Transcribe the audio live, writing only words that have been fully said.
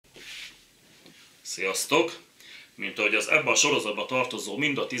Sziasztok! Mint ahogy az ebben a sorozatban tartozó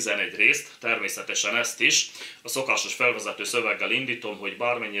mind a 11 részt, természetesen ezt is, a szokásos felvezető szöveggel indítom, hogy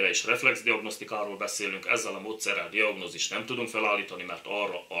bármennyire is reflexdiagnosztikáról beszélünk, ezzel a módszerrel diagnózist nem tudunk felállítani, mert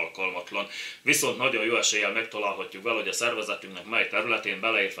arra alkalmatlan. Viszont nagyon jó eséllyel megtalálhatjuk vele, hogy a szervezetünknek mely területén,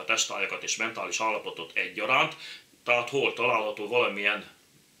 beleértve testágyakat és mentális állapotot egyaránt, tehát hol található valamilyen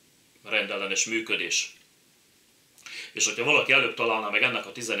rendellenes működés. És hogyha valaki előbb találná meg ennek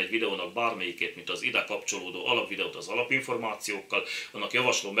a 11 videónak bármelyikét, mint az ide kapcsolódó alapvideót az alapinformációkkal, annak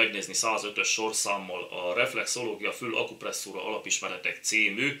javaslom megnézni 105-ös sorszámmal a Reflexológia fül akupresszúra alapismeretek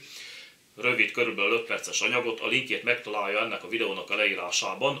című, rövid, körülbelül 5 perces anyagot, a linkjét megtalálja ennek a videónak a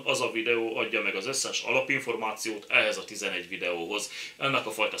leírásában. Az a videó adja meg az összes alapinformációt ehhez a 11 videóhoz. Ennek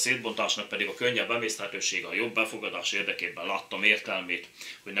a fajta szétbontásnak pedig a könnyebb emészthetősége, a jobb befogadás érdekében láttam értelmét,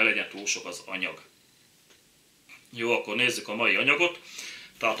 hogy ne legyen túl sok az anyag. Jó, akkor nézzük a mai anyagot.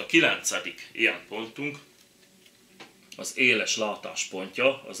 Tehát a 9. ilyen pontunk az éleslátás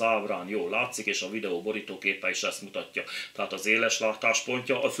pontja, az ábrán jól látszik, és a videó borítóképe is ezt mutatja. Tehát az éleslátás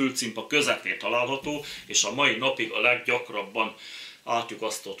pontja a fülcimpa közepén található, és a mai napig a leggyakrabban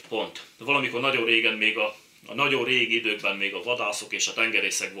átlyukasztott pont. Valamikor nagyon régen, még a nagyon régi időkben még a vadászok és a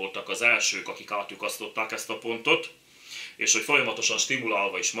tengerészek voltak az elsők, akik átlyukasztották ezt a pontot, és hogy folyamatosan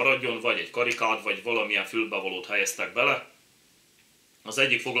stimulálva is maradjon, vagy egy karikát, vagy valamilyen fülbevalót helyeztek bele. Az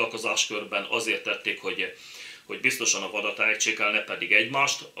egyik foglalkozáskörben azért tették, hogy biztosan a vadat ejtsék el, ne pedig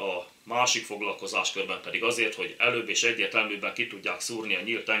egymást, a másik foglalkozáskörben pedig azért, hogy előbb és egyértelműbben ki tudják szúrni a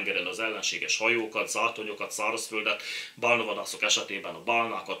nyílt tengeren az ellenséges hajókat, zátonyokat, szárazföldet, bálnavadászok esetében a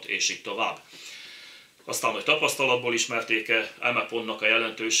bálnákat, és így tovább. Aztán, hogy tapasztalatból ismerték-e eme pontnak a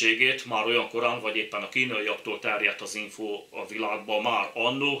jelentőségét, már olyan korán, vagy éppen a kínaiaktól terjedt az info a világban már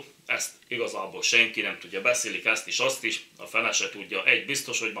annó, ezt igazából senki nem tudja, beszélik ezt is, azt is, a fene se tudja. Egy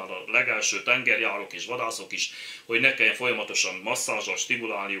biztos, hogy már a legelső tengerjárók és vadászok is, hogy ne kelljen folyamatosan masszázsal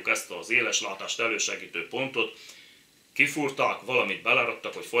stimulálniuk ezt az éleslátást elősegítő pontot, kifúrták, valamit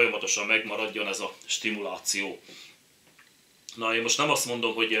beleraktak, hogy folyamatosan megmaradjon ez a stimuláció. Na, én most nem azt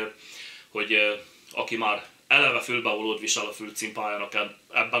mondom, hogy aki már eleve fülbevalót visel a fülcimpájának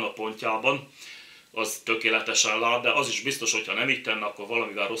ebben a pontjában, az tökéletesen lát, de az is biztos, hogyha nem így tenne, akkor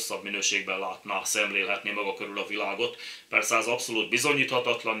valamivel rosszabb minőségben látná, szemlélhetné maga körül a világot. Persze ez abszolút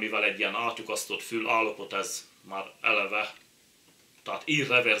bizonyíthatatlan, mivel egy ilyen átlyukasztott fül állapot, ez már eleve, tehát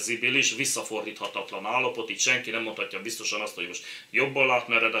irreverzibilis, visszafordíthatatlan állapot, így senki nem mondhatja biztosan azt, hogy most jobban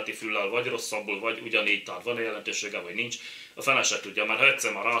látna eredeti füllel, vagy rosszabbul, vagy ugyanígy, tehát van-e jelentősége, vagy nincs. A fene se tudja, mert ha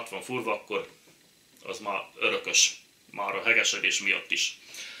egyszer már át van furva, akkor az már örökös, már a hegesedés miatt is.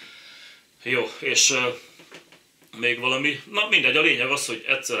 Jó, és még valami, na mindegy, a lényeg az, hogy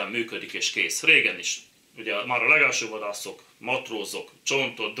egyszerűen működik és kész. Régen is, ugye már a legelső vadászok, matrózok,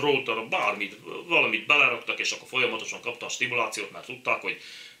 csontot, drótot, bármit, valamit beleraktak, és akkor folyamatosan kapta a stimulációt, mert tudták, hogy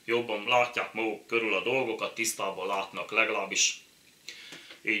jobban látják maguk körül a dolgokat, tisztában látnak, legalábbis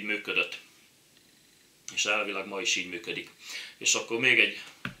így működött. És elvileg ma is így működik. És akkor még egy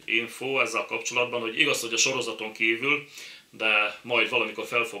info ezzel kapcsolatban, hogy igaz, hogy a sorozaton kívül, de majd valamikor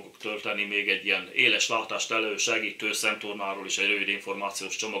fel fogok tölteni még egy ilyen éles látást elősegítő szemtornáról is egy rövid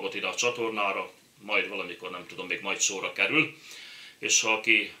információs csomagot ide a csatornára, majd valamikor, nem tudom, még majd sorra kerül. És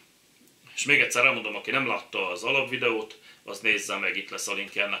és még egyszer elmondom, aki nem látta az alapvideót, az nézze meg, itt lesz a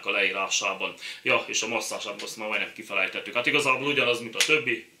linkje ennek a leírásában. Ja, és a masszázsát azt már majdnem kifelejtettük. Hát igazából ugyanaz, mint a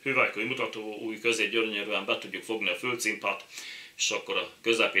többi hüvelykúj mutató új közé gyönyörűen be tudjuk fogni a fülcimpát, és akkor a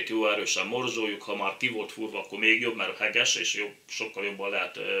közepét jó erősen morzsoljuk, ha már ki volt furva, akkor még jobb, mert heges, és jobb, sokkal jobban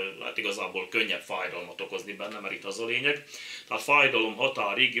lehet igazából könnyebb fájdalmat okozni benne, mert itt az a lényeg. Tehát fájdalom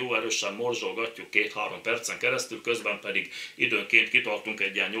határig jó erősen morzsolgatjuk 2-3 percen keresztül, közben pedig időnként kitartunk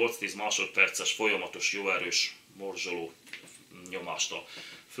egy ilyen 8-10 másodperces folyamatos jó erős morzsoló nyomást a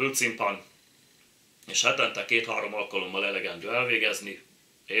fülcimpán, és hetente 2-3 alkalommal elegendő elvégezni,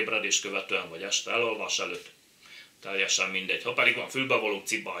 ébredés követően vagy este elalvás előtt. Teljesen mindegy. Ha pedig van fülbevaló,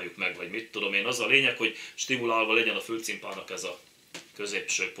 cibáljuk meg, vagy mit tudom én. Az a lényeg, hogy stimulálva legyen a fülcimpának ez a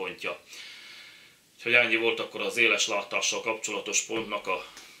középső pontja. Úgyhogy ennyi volt akkor az éleslátással kapcsolatos pontnak a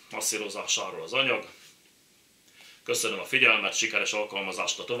masszírozásáról az anyag. Köszönöm a figyelmet, sikeres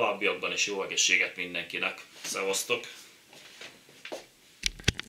alkalmazást a továbbiakban, és jó egészséget mindenkinek. Szevasztok!